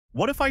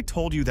What if I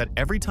told you that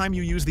every time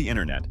you use the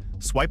internet,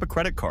 swipe a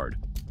credit card,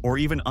 or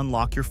even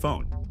unlock your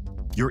phone,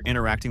 you're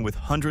interacting with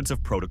hundreds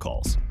of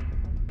protocols?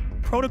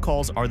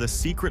 Protocols are the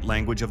secret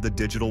language of the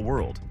digital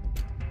world.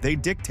 They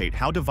dictate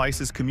how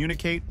devices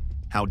communicate,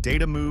 how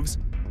data moves,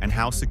 and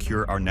how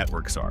secure our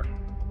networks are.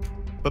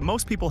 But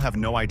most people have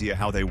no idea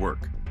how they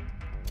work.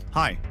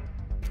 Hi,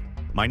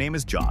 my name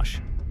is Josh,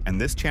 and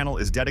this channel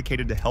is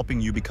dedicated to helping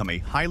you become a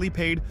highly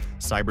paid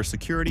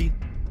cybersecurity,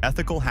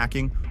 ethical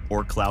hacking,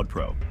 or cloud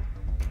pro.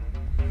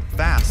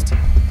 Fast.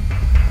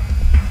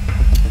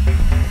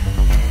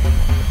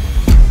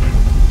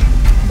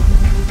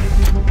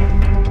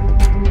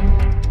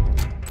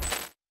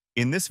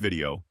 In this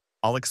video,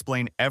 I'll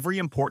explain every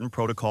important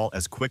protocol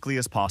as quickly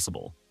as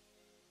possible.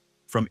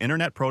 From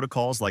internet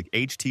protocols like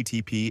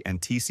HTTP and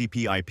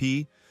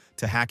TCP/IP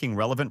to hacking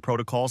relevant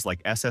protocols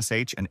like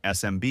SSH and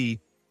SMB,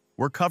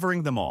 we're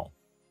covering them all.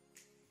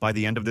 By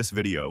the end of this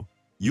video,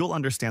 you'll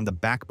understand the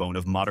backbone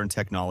of modern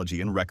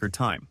technology in record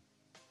time.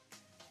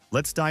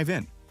 Let's dive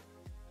in.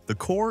 The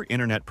core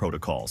internet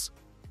protocols.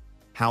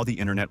 How the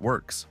internet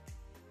works.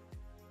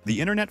 The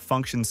internet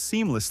functions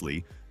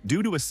seamlessly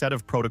due to a set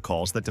of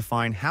protocols that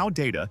define how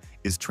data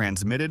is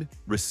transmitted,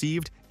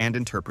 received, and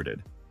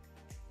interpreted.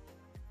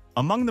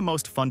 Among the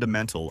most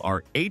fundamental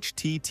are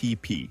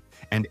HTTP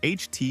and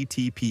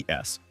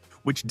HTTPS,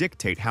 which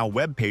dictate how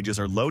web pages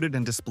are loaded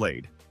and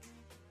displayed.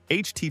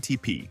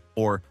 HTTP,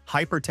 or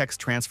Hypertext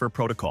Transfer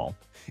Protocol,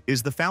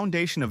 is the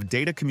foundation of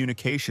data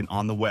communication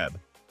on the web,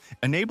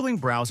 enabling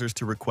browsers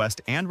to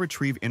request and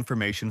retrieve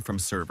information from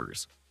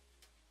servers.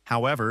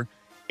 However,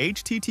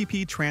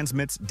 HTTP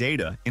transmits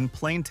data in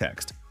plain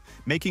text,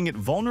 making it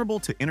vulnerable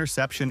to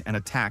interception and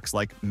attacks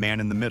like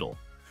man-in-the-middle,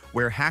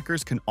 where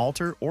hackers can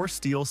alter or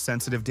steal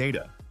sensitive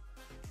data.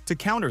 To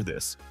counter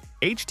this,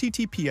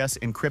 HTTPS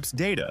encrypts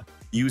data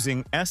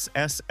using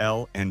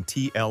SSL and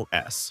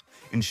TLS,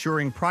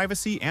 ensuring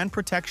privacy and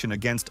protection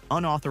against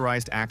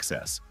unauthorized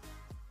access.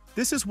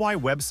 This is why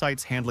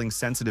websites handling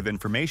sensitive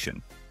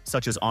information,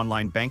 such as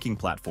online banking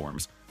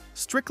platforms,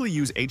 strictly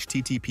use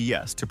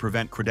HTTPS to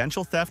prevent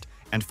credential theft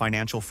and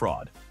financial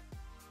fraud.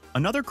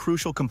 Another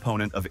crucial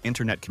component of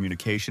internet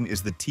communication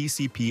is the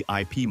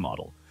TCP/IP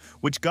model,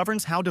 which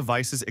governs how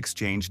devices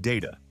exchange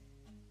data.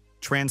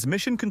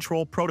 Transmission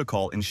Control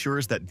Protocol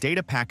ensures that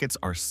data packets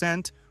are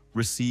sent,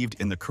 received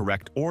in the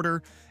correct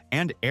order,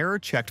 and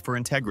error-checked for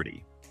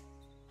integrity.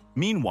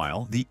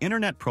 Meanwhile, the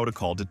Internet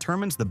Protocol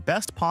determines the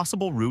best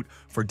possible route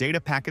for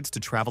data packets to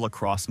travel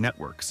across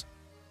networks.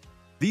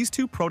 These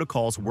two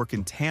protocols work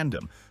in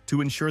tandem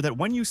to ensure that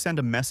when you send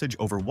a message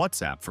over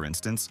WhatsApp, for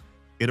instance,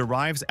 it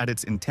arrives at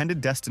its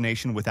intended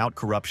destination without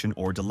corruption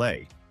or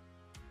delay.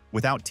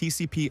 Without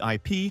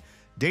TCP/IP,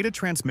 data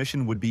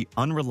transmission would be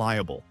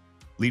unreliable,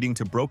 leading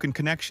to broken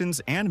connections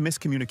and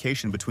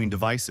miscommunication between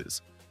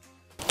devices.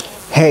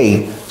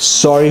 Hey,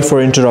 sorry for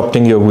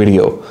interrupting your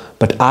video,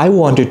 but I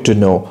wanted to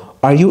know,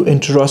 are you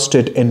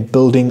interested in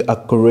building a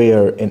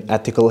career in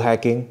ethical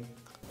hacking?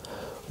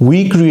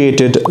 We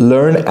created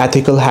Learn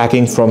Ethical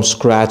Hacking from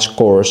Scratch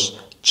course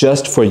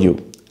just for you,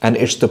 and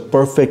it's the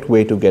perfect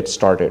way to get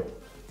started.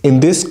 In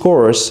this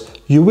course,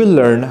 you will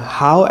learn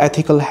how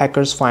ethical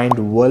hackers find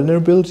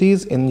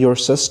vulnerabilities in your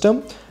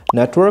system,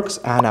 networks,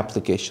 and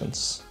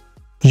applications.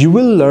 You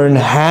will learn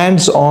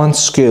hands-on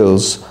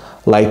skills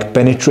like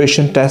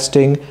penetration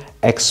testing,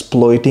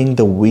 exploiting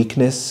the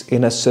weakness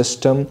in a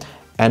system,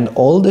 and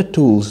all the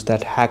tools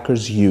that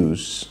hackers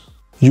use.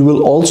 You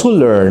will also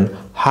learn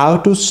how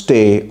to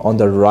stay on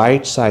the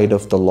right side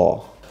of the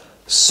law.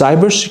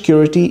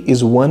 Cybersecurity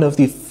is one of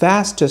the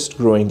fastest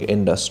growing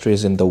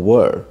industries in the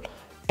world,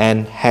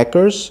 and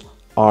hackers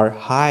are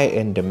high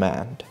in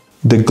demand.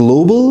 The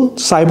global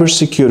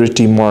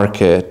cybersecurity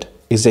market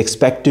is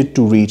expected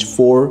to reach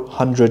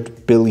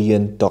 $400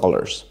 billion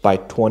by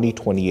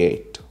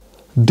 2028.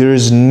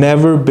 There's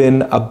never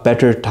been a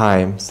better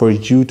time for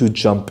you to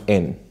jump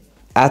in.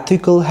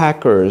 Ethical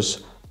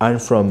hackers earn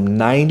from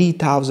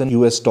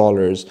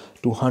 $90,000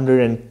 to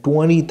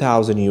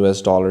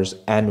 $120,000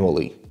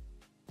 annually.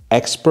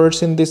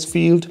 Experts in this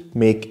field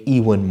make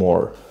even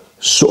more.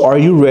 So are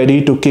you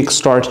ready to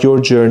kickstart your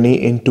journey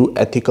into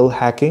ethical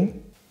hacking?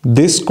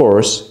 This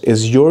course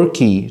is your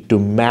key to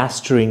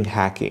mastering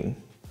hacking.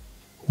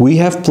 We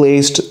have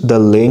placed the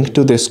link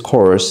to this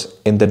course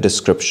in the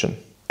description.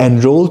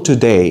 Enroll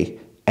today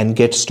and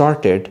get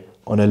started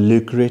on a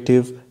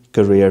lucrative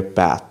career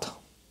path.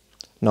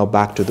 Now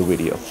back to the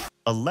video.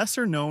 A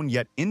lesser-known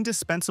yet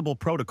indispensable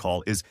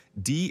protocol is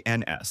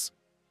DNS,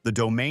 the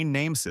Domain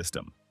Name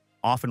System,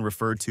 often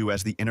referred to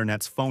as the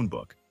Internet's phone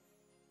book.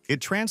 It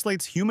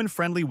translates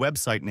human-friendly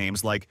website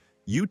names like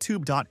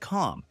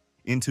youtube.com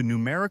into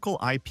numerical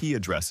IP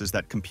addresses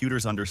that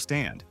computers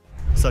understand,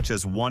 such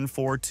as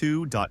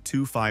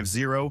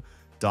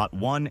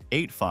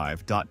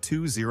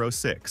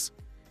 142.250.185.206.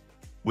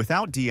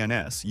 Without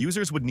DNS,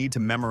 users would need to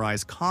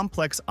memorize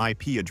complex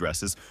IP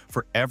addresses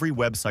for every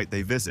website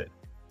they visit,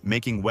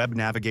 making web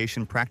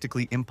navigation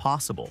practically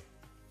impossible.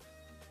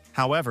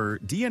 However,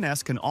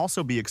 DNS can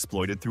also be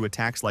exploited through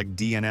attacks like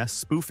DNS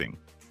spoofing,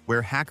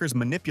 where hackers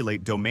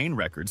manipulate domain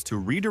records to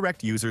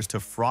redirect users to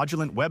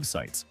fraudulent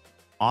websites,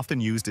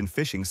 often used in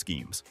phishing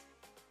schemes.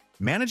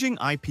 Managing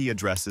IP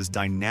addresses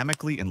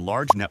dynamically in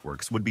large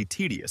networks would be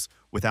tedious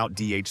without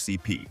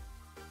DHCP,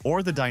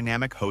 or the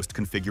Dynamic Host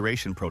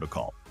Configuration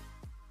Protocol.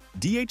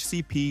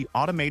 DHCP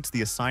automates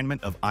the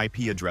assignment of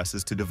IP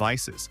addresses to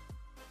devices,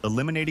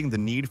 eliminating the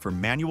need for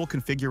manual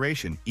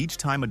configuration each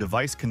time a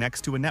device connects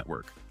to a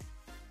network.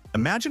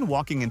 Imagine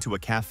walking into a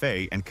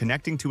cafe and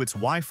connecting to its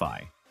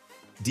Wi-Fi.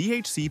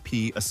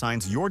 DHCP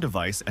assigns your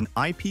device an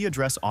IP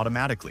address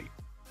automatically,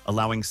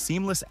 allowing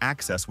seamless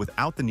access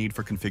without the need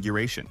for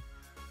configuration.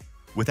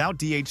 Without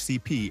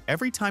DHCP,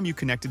 every time you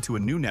connected to a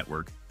new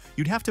network,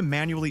 you'd have to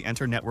manually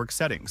enter network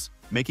settings,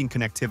 making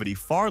connectivity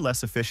far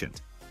less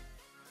efficient.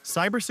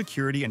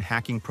 Cybersecurity and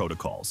hacking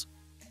protocols.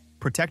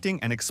 Protecting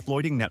and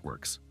exploiting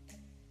networks.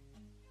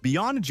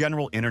 Beyond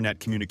general internet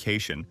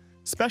communication,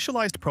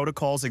 specialized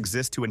protocols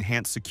exist to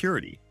enhance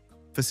security,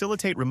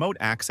 facilitate remote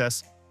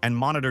access, and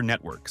monitor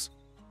networks.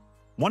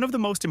 One of the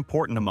most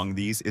important among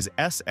these is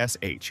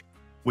SSH,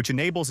 which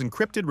enables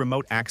encrypted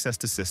remote access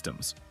to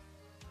systems.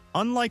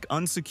 Unlike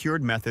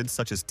unsecured methods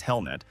such as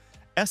Telnet,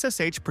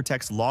 SSH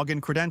protects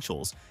login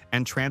credentials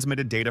and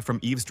transmitted data from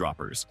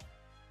eavesdroppers.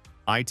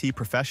 IT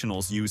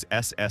professionals use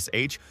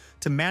SSH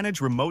to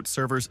manage remote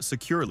servers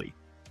securely,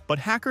 but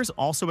hackers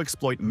also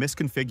exploit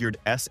misconfigured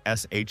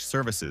SSH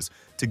services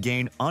to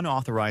gain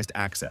unauthorized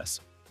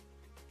access.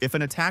 If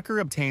an attacker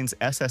obtains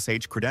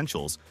SSH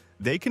credentials,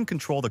 they can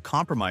control the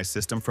compromised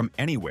system from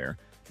anywhere,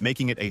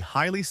 making it a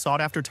highly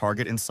sought-after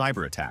target in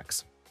cyber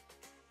attacks.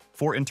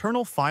 For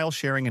internal file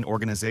sharing in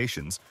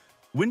organizations,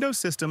 Windows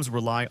systems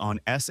rely on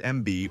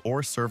SMB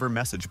or server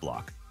message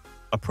block,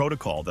 a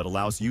protocol that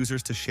allows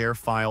users to share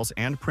files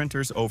and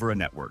printers over a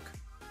network.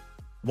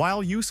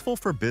 While useful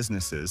for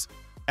businesses,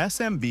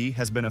 SMB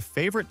has been a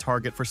favorite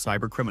target for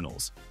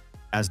cybercriminals,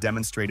 as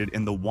demonstrated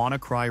in the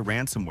WannaCry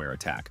ransomware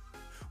attack,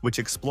 which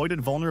exploited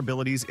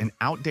vulnerabilities in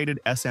outdated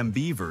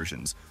SMB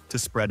versions to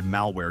spread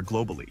malware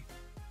globally.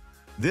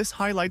 This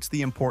highlights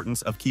the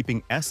importance of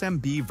keeping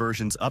SMB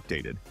versions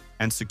updated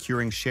and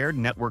securing shared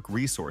network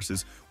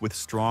resources with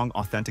strong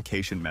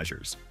authentication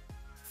measures.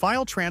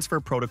 File transfer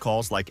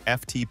protocols like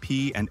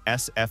FTP and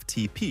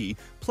SFTP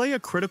play a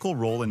critical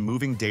role in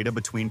moving data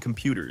between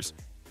computers,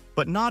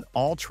 but not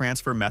all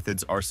transfer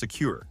methods are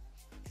secure.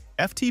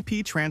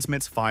 FTP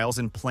transmits files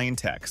in plain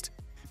text,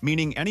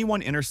 meaning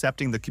anyone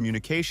intercepting the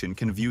communication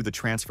can view the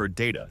transferred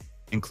data,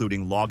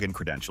 including login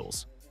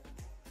credentials.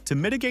 To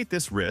mitigate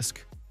this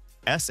risk,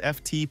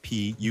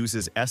 SFTP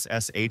uses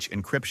SSH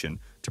encryption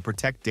to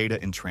protect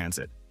data in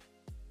transit.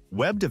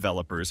 Web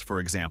developers, for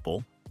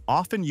example,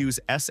 often use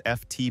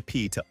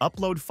SFTP to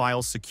upload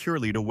files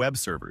securely to web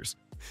servers,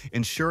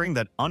 ensuring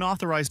that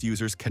unauthorized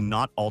users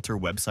cannot alter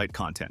website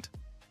content.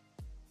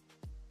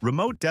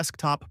 Remote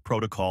Desktop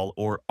Protocol,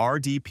 or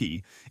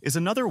RDP, is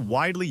another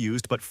widely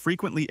used but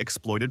frequently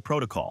exploited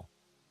protocol.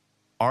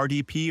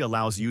 RDP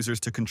allows users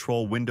to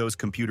control Windows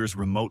computers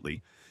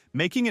remotely,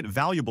 making it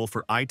valuable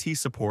for IT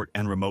support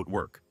and remote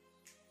work.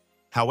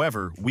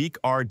 However, weak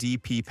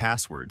RDP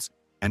passwords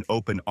and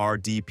open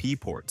RDP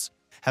ports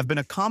have been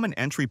a common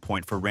entry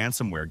point for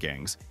ransomware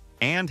gangs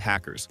and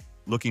hackers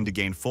looking to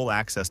gain full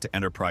access to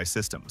enterprise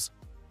systems.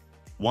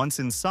 Once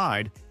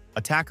inside,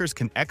 attackers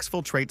can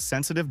exfiltrate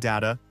sensitive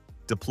data,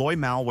 deploy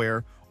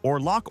malware, or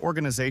lock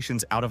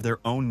organizations out of their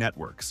own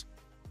networks.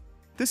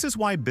 This is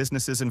why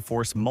businesses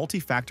enforce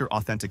multi-factor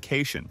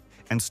authentication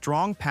and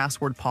strong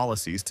password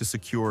policies to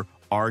secure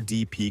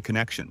RDP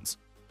connections.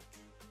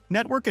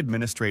 Network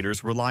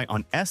administrators rely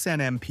on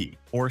SNMP,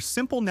 or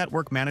Simple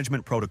Network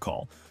Management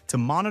Protocol, to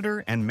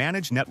monitor and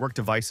manage network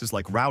devices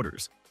like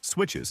routers,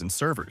 switches, and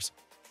servers.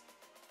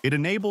 It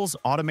enables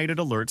automated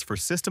alerts for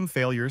system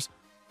failures,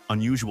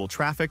 unusual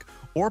traffic,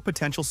 or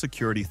potential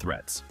security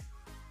threats.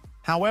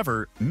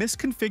 However,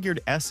 misconfigured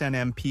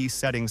SNMP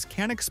settings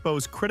can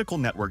expose critical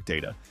network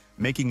data,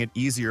 making it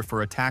easier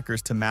for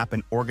attackers to map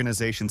an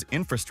organization's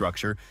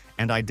infrastructure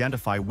and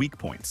identify weak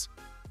points.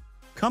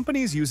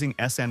 Companies using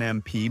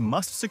SNMP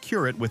must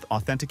secure it with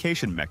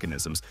authentication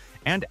mechanisms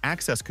and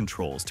access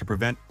controls to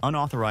prevent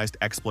unauthorized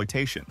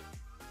exploitation.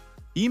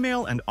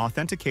 Email and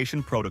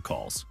authentication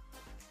protocols.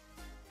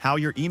 How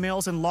your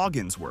emails and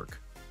logins work.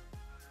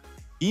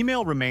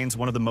 Email remains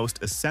one of the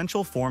most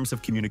essential forms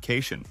of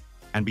communication,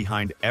 and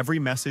behind every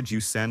message you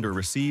send or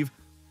receive,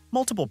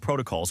 multiple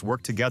protocols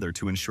work together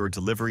to ensure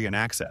delivery and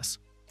access.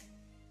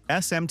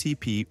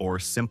 SMTP, or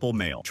Simple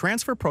Mail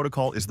Transfer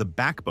Protocol, is the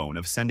backbone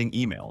of sending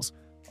emails,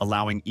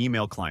 allowing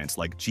email clients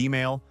like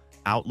Gmail,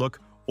 Outlook,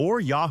 or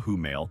Yahoo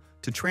Mail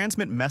to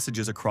transmit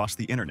messages across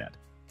the internet.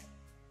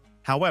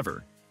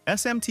 However,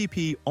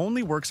 SMTP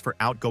only works for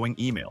outgoing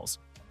emails,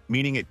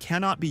 meaning it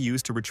cannot be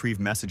used to retrieve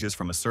messages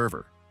from a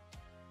server.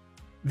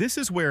 This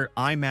is where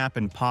IMAP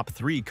and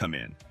POP3 come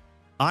in.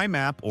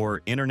 IMAP,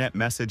 or Internet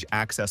Message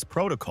Access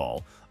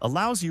Protocol,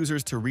 allows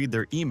users to read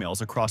their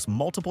emails across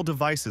multiple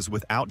devices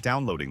without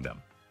downloading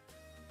them.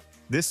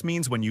 This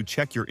means when you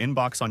check your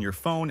inbox on your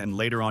phone and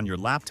later on your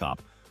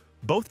laptop,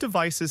 both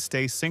devices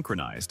stay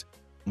synchronized,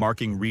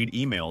 marking read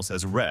emails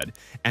as read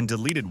and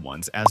deleted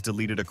ones as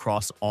deleted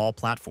across all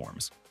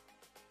platforms.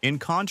 In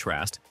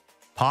contrast,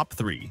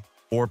 POP3,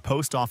 or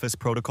Post Office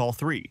Protocol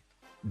 3,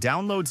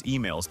 downloads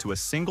emails to a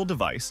single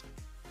device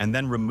and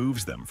then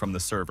removes them from the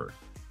server.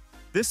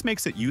 This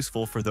makes it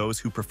useful for those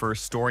who prefer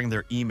storing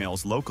their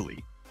emails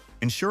locally,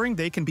 ensuring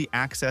they can be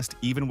accessed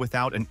even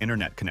without an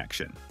internet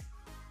connection.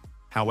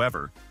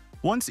 However,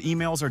 once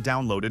emails are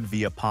downloaded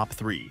via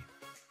POP3,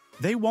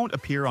 they won't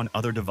appear on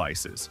other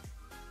devices.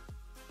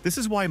 This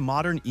is why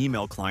modern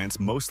email clients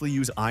mostly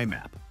use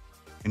IMAP,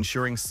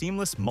 ensuring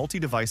seamless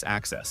multi-device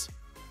access.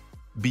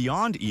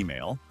 Beyond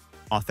email,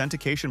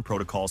 authentication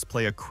protocols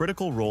play a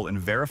critical role in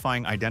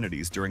verifying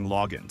identities during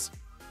logins.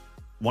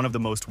 One of the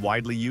most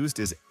widely used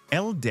is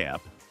LDAP,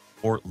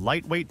 or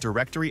Lightweight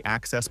Directory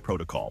Access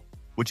Protocol,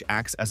 which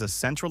acts as a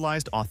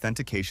centralized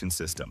authentication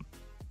system.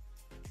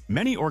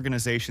 Many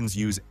organizations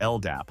use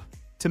LDAP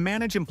to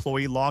manage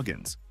employee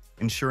logins,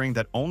 ensuring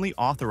that only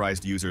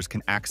authorized users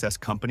can access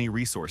company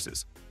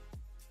resources.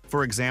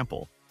 For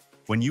example,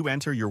 when you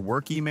enter your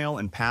work email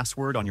and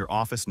password on your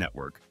office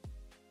network,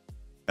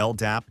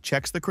 LDAP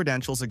checks the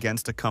credentials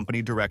against a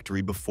company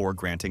directory before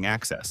granting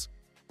access.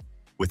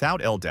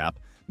 Without LDAP,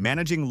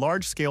 managing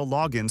large-scale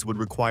logins would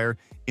require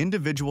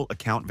individual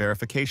account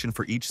verification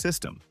for each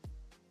system,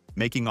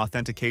 making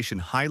authentication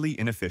highly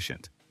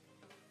inefficient.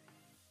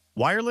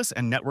 Wireless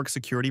and network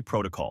security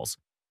protocols,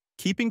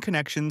 keeping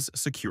connections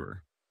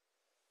secure.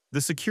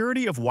 The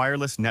security of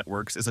wireless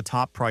networks is a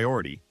top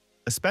priority,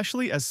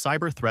 especially as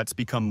cyber threats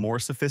become more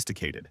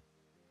sophisticated.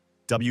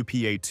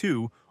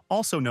 WPA2,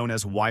 also known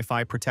as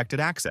Wi-Fi Protected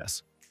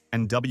Access,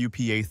 and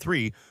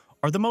WPA3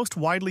 are the most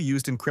widely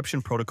used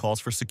encryption protocols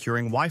for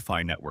securing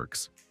Wi-Fi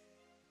networks.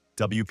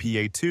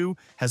 WPA2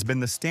 has been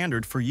the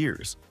standard for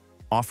years,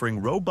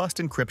 offering robust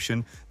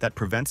encryption that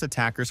prevents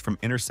attackers from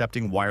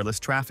intercepting wireless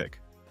traffic.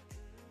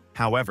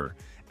 However,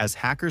 as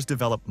hackers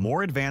develop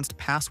more advanced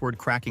password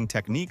cracking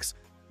techniques,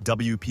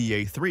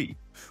 WPA3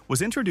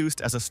 was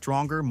introduced as a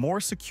stronger, more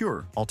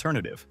secure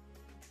alternative.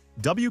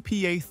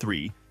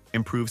 WPA3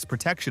 improves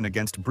protection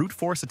against brute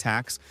force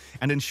attacks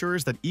and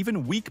ensures that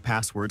even weak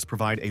passwords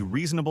provide a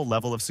reasonable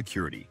level of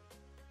security.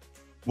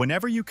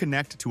 Whenever you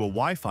connect to a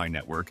Wi-Fi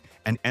network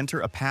and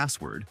enter a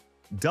password,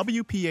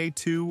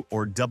 WPA2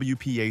 or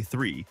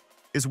WPA3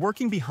 is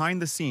working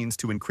behind the scenes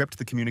to encrypt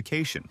the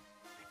communication,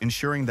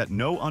 ensuring that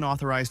no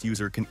unauthorized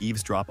user can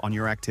eavesdrop on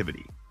your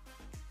activity.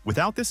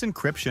 Without this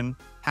encryption,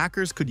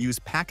 hackers could use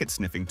packet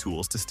sniffing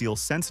tools to steal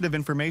sensitive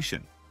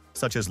information,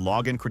 such as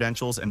login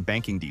credentials and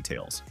banking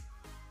details.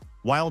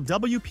 While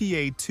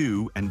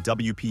WPA2 and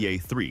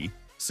WPA3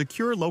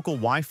 secure local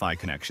Wi-Fi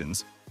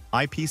connections,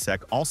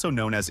 IPsec, also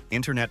known as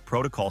Internet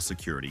Protocol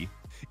Security,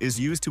 is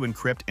used to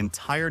encrypt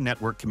entire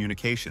network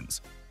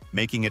communications,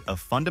 making it a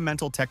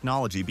fundamental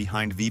technology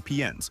behind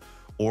VPNs,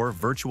 or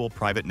virtual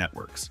private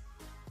networks.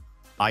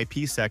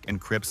 IPsec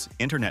encrypts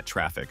internet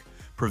traffic,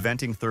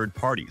 preventing third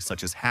parties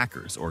such as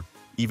hackers or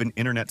even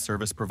internet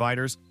service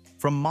providers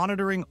from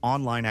monitoring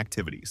online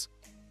activities.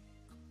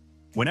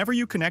 Whenever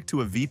you connect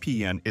to a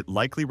VPN, it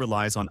likely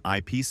relies on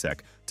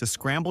IPsec to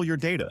scramble your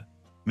data,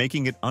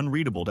 making it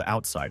unreadable to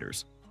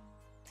outsiders.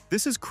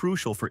 This is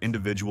crucial for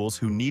individuals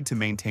who need to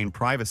maintain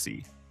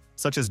privacy,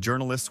 such as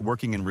journalists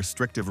working in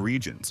restrictive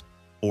regions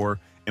or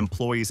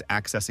employees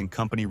accessing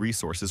company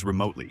resources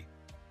remotely.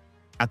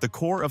 At the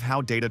core of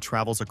how data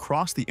travels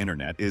across the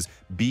internet is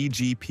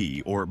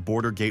BGP, or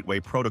Border Gateway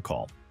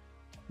Protocol,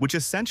 which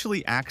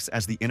essentially acts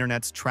as the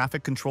internet's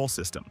traffic control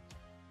system.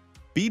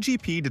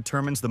 BGP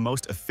determines the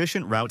most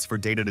efficient routes for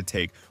data to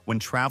take when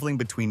traveling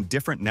between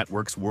different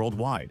networks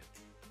worldwide.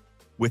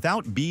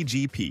 Without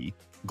BGP,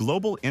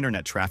 global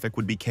internet traffic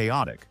would be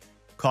chaotic,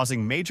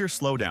 causing major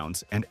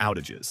slowdowns and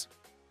outages.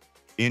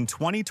 In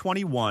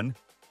 2021,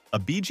 a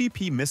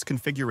BGP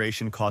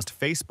misconfiguration caused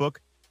Facebook,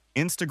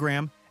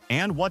 Instagram,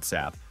 and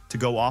WhatsApp to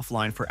go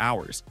offline for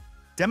hours,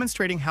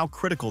 demonstrating how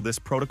critical this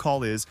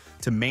protocol is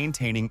to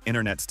maintaining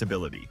internet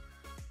stability.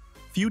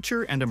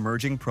 Future and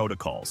emerging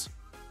protocols.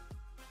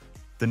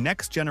 The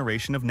next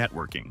generation of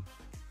networking.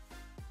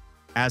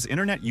 As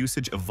internet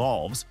usage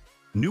evolves,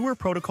 newer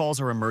protocols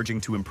are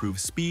emerging to improve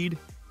speed,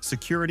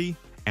 security,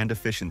 and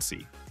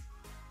efficiency.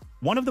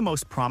 One of the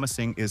most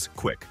promising is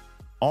QUIC,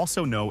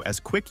 also known as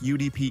QUIC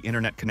UDP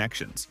Internet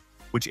Connections,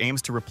 which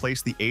aims to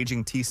replace the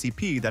aging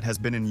TCP that has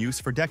been in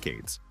use for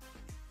decades.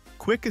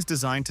 QUIC is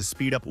designed to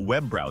speed up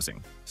web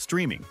browsing,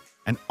 streaming,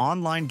 and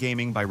online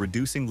gaming by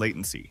reducing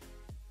latency.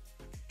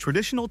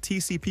 Traditional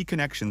TCP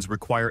connections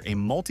require a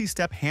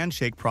multi-step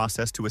handshake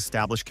process to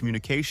establish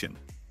communication,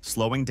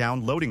 slowing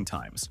down loading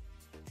times.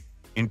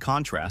 In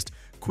contrast,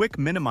 QUIC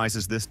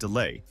minimizes this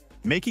delay,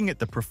 making it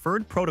the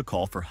preferred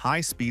protocol for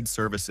high-speed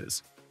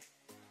services.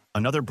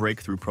 Another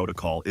breakthrough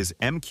protocol is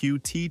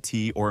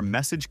MQTT, or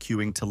Message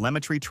Queuing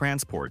Telemetry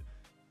Transport,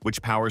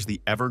 which powers the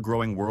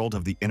ever-growing world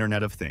of the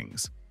Internet of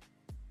Things.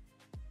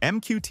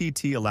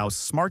 MQTT allows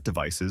smart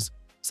devices,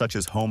 such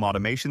as home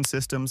automation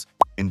systems,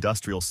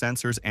 industrial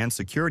sensors, and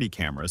security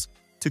cameras,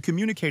 to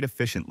communicate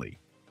efficiently.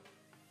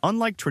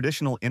 Unlike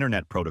traditional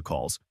Internet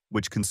protocols,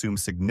 which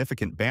consumes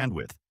significant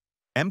bandwidth.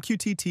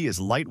 MQTT is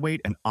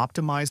lightweight and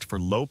optimized for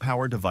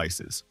low-power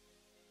devices.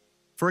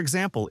 For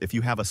example, if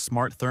you have a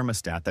smart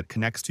thermostat that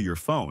connects to your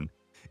phone,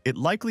 it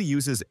likely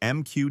uses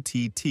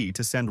MQTT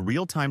to send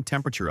real-time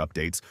temperature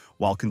updates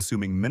while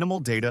consuming minimal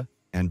data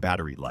and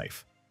battery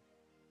life.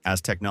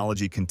 As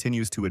technology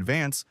continues to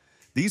advance,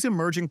 these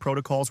emerging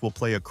protocols will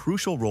play a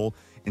crucial role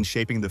in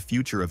shaping the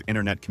future of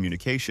internet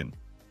communication,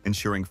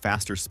 ensuring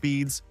faster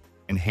speeds,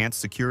 enhanced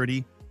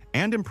security,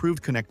 and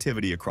improved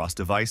connectivity across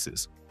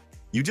devices.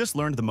 You just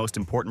learned the most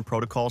important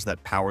protocols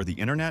that power the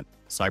internet,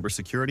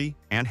 cybersecurity,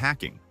 and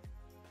hacking.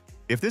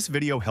 If this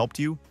video helped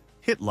you,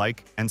 hit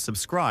like and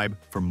subscribe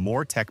for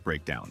more tech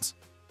breakdowns.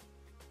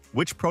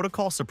 Which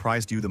protocol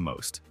surprised you the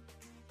most?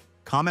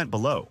 Comment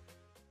below.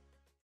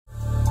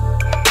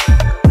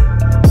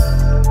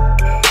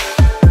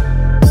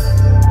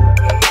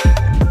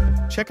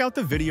 Check out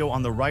the video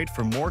on the right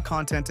for more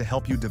content to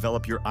help you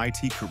develop your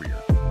IT career.